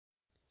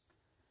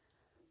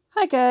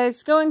Hi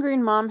guys, Going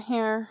Green Mom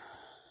here.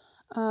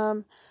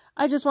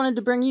 I just wanted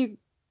to bring you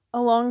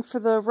along for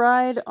the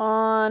ride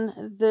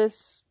on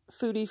this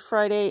Foodie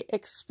Friday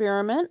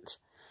experiment.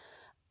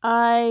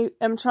 I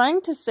am trying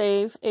to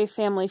save a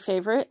family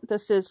favorite.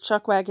 This is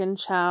Wagon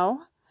Chow,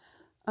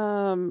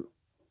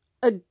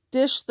 a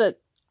dish that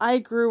I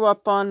grew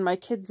up on, my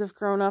kids have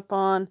grown up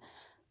on.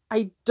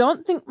 I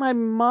don't think my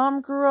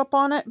mom grew up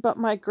on it, but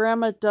my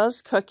grandma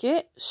does cook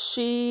it.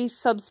 She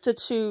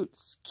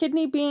substitutes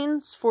kidney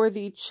beans for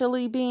the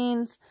chili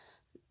beans.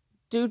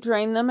 Do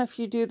drain them if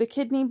you do the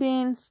kidney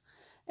beans.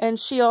 And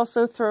she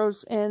also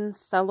throws in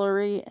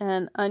celery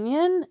and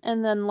onion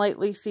and then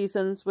lightly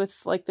seasons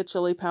with like the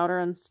chili powder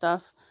and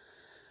stuff,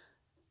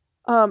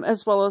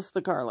 as well as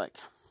the garlic.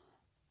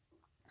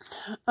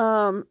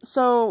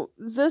 So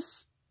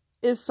this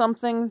is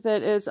something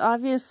that is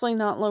obviously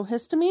not low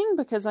histamine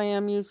because I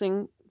am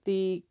using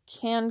the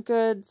canned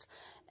goods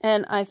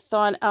and I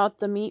thawed out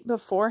the meat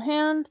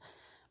beforehand.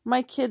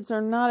 My kids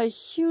are not a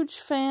huge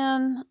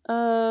fan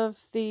of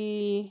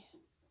the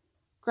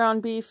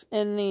ground beef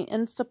in the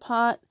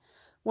Instapot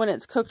when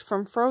it's cooked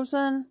from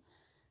frozen.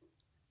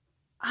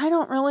 I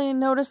don't really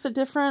notice a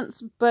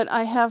difference, but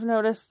I have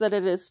noticed that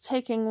it is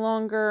taking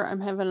longer. I'm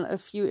having a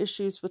few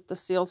issues with the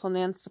seals on the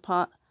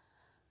Instapot.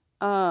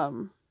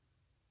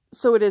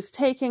 So it is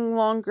taking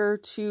longer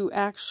to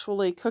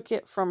actually cook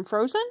it from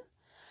frozen.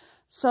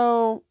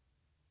 So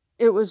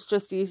it was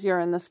just easier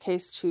in this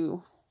case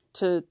to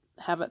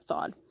have it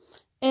thawed.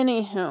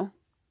 Anywho,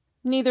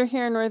 neither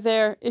here nor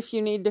there. If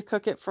you need to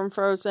cook it from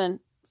frozen,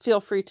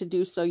 feel free to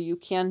do so. You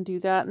can do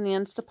that in the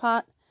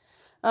Instapot.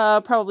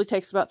 Probably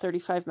takes about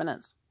 35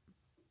 minutes.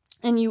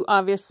 And you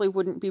obviously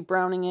wouldn't be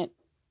browning it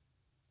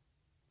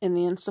in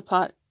the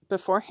Instapot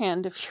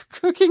beforehand if you're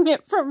cooking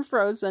it from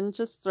frozen.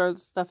 Just throw the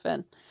stuff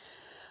in.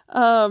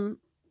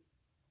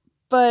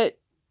 But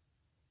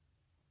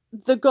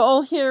the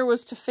goal here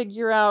was to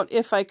figure out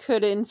if I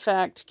could, in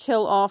fact,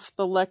 kill off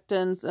the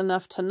lectins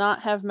enough to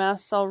not have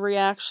mast cell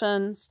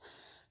reactions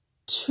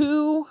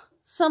to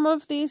some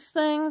of these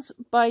things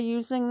by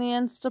using the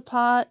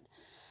Instapot.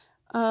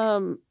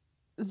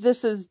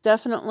 This is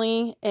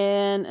definitely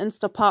an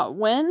Instapot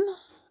win.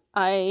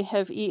 I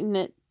have eaten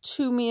it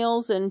 2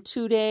 meals in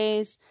 2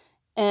 days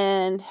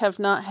and have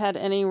not had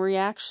any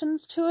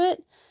reactions to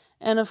it.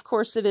 And of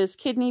course it is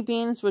kidney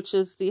beans, which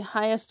is the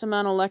highest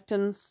amount of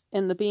lectins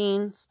in the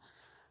beans.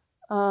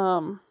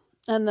 And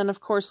then of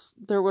course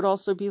there would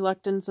also be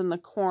lectins in the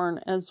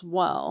corn as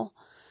well.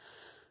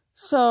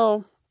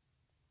 So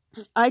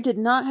I did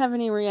not have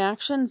any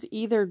reactions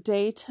either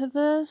day to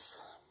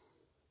this.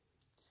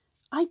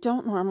 I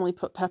don't normally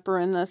put pepper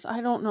in this.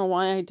 I don't know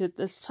why I did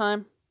this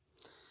time.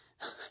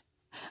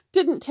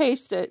 Didn't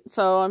taste it.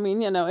 So, I mean,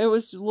 you know, it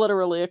was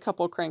literally a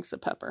couple cranks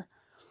of pepper.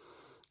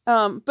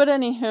 But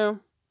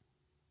anywho,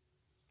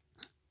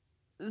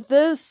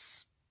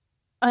 this,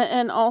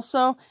 and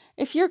also,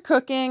 if you're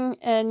cooking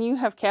and you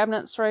have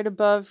cabinets right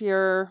above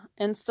your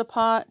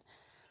Instapot,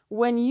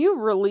 when you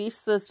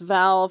release this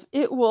valve,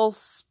 it will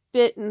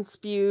spit and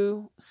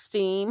spew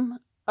steam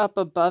up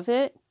above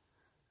it,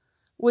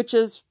 which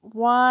is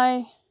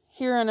why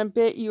here in a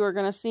bit you are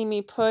going to see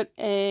me put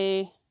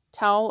a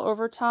towel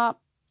over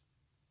top.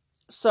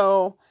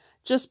 So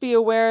just be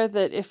aware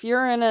that if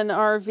you're in an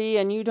RV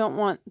and you don't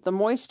want the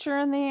moisture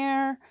in the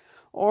air,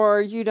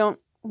 or you don't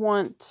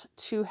want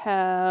to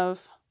have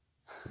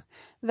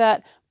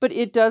that, but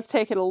it does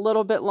take it a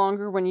little bit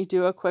longer when you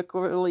do a quick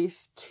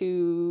release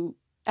to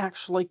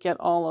actually get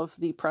all of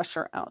the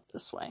pressure out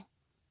this way.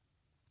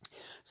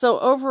 So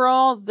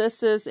overall,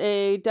 this is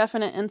a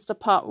definite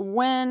Instapot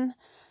win.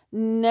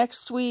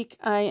 Next week,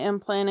 I am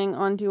planning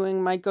on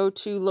doing my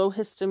go-to low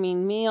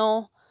histamine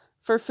meal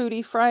for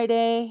Foodie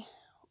Friday.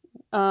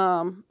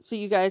 So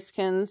you guys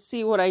can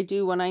see what I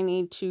do when I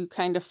need to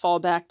kind of fall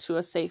back to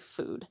a safe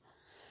food.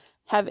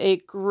 Have a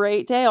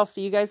great day. I'll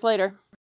see you guys later.